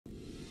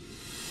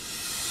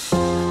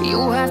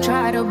You have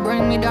tried to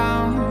bring me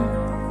down.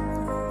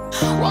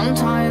 One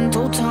time,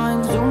 two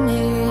times, too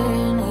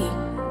many.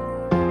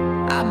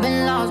 I've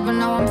been lost, but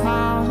now I'm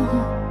found,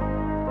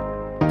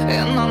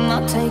 and I'm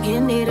not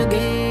taking it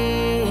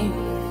again.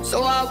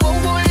 So I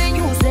won't go let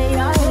you stay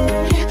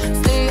ahead,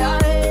 stay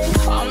ahead.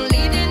 I'm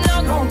leading,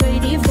 not gon' pay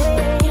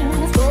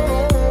defense.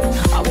 Oh,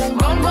 I won't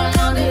run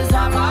all this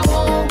time. I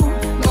won't,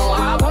 no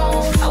I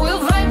won't. I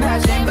will fight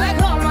back, stand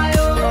back on my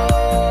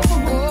own.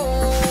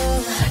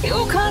 You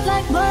cut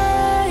like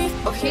butter,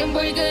 but can't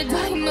break a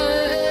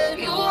diamond.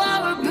 You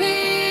are a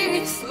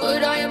beast,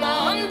 but I am a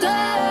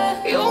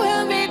hunter. You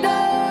held me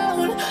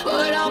down,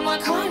 but I'm a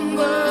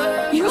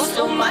convert. You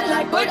stole my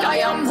life, but I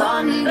am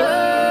thunder.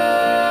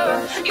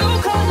 You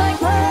cut like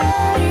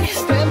butter,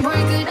 can't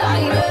break a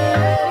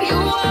diamond. You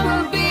are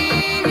a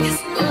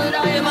beast, but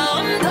I am a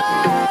hunter.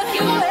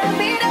 You held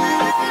me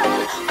down,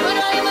 but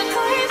I am a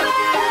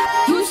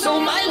convert. You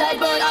stole my life,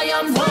 but I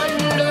am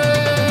thunder.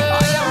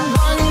 I am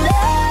thunder.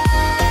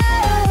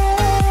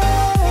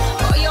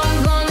 I am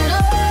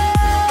thunder.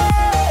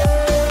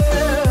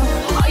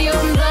 I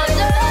am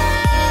thunder.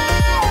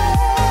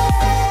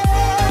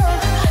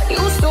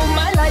 You stole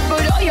my life,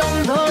 but I am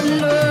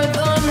thunder,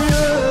 thunder.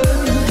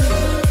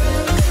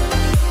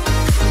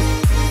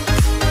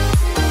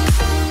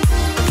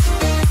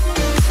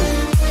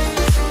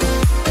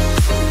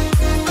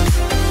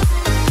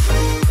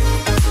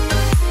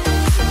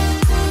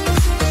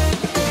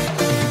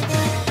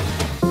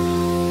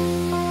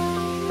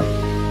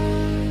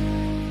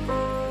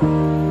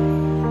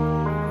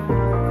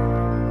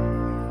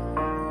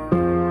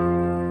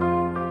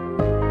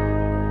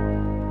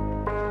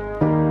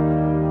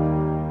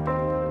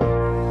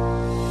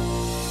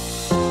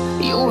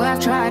 You have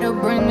tried to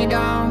bring me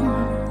down.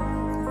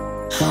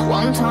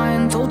 One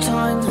time, two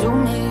times, too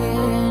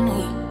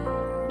many.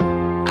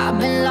 I've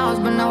been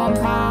lost, but now I'm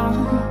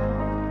found,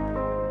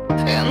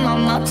 and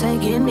I'm not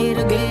taking it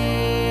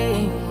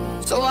again.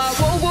 So I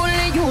won't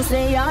let you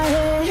stay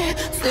ahead,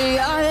 stay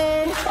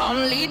ahead.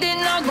 I'm leading,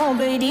 not gon'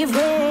 play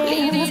defense.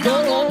 Leading,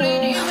 not gon'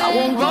 play defense. I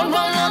won't run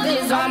all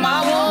this time.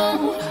 I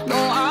won't, no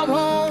I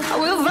won't. I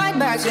will fight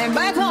back, stand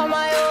back on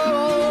my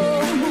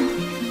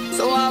own.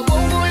 So I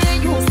won't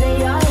let you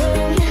stay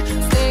ahead,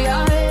 stay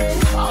ahead.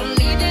 I'm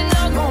leading,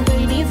 not gon'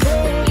 play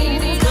defense.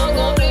 Leading, not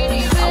gon' play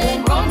defense. I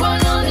won't run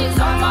all this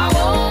time. I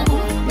won't,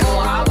 no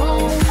I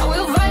won't. I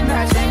will fight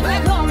back, stand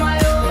back on my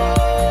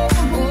own.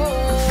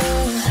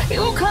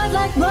 You cut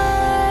like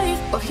butter,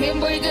 but can't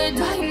break a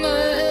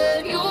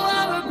diamond. You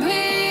are a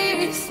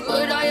beast,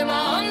 but I am a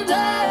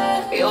hunter.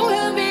 You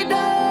held me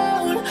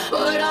down,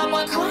 but I'm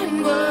a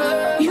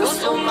convert. You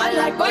stole my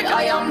life, but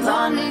I am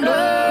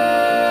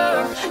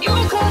thunder. You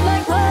cut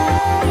like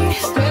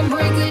butter, can't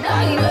break a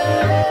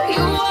diamond.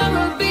 You are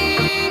a beast.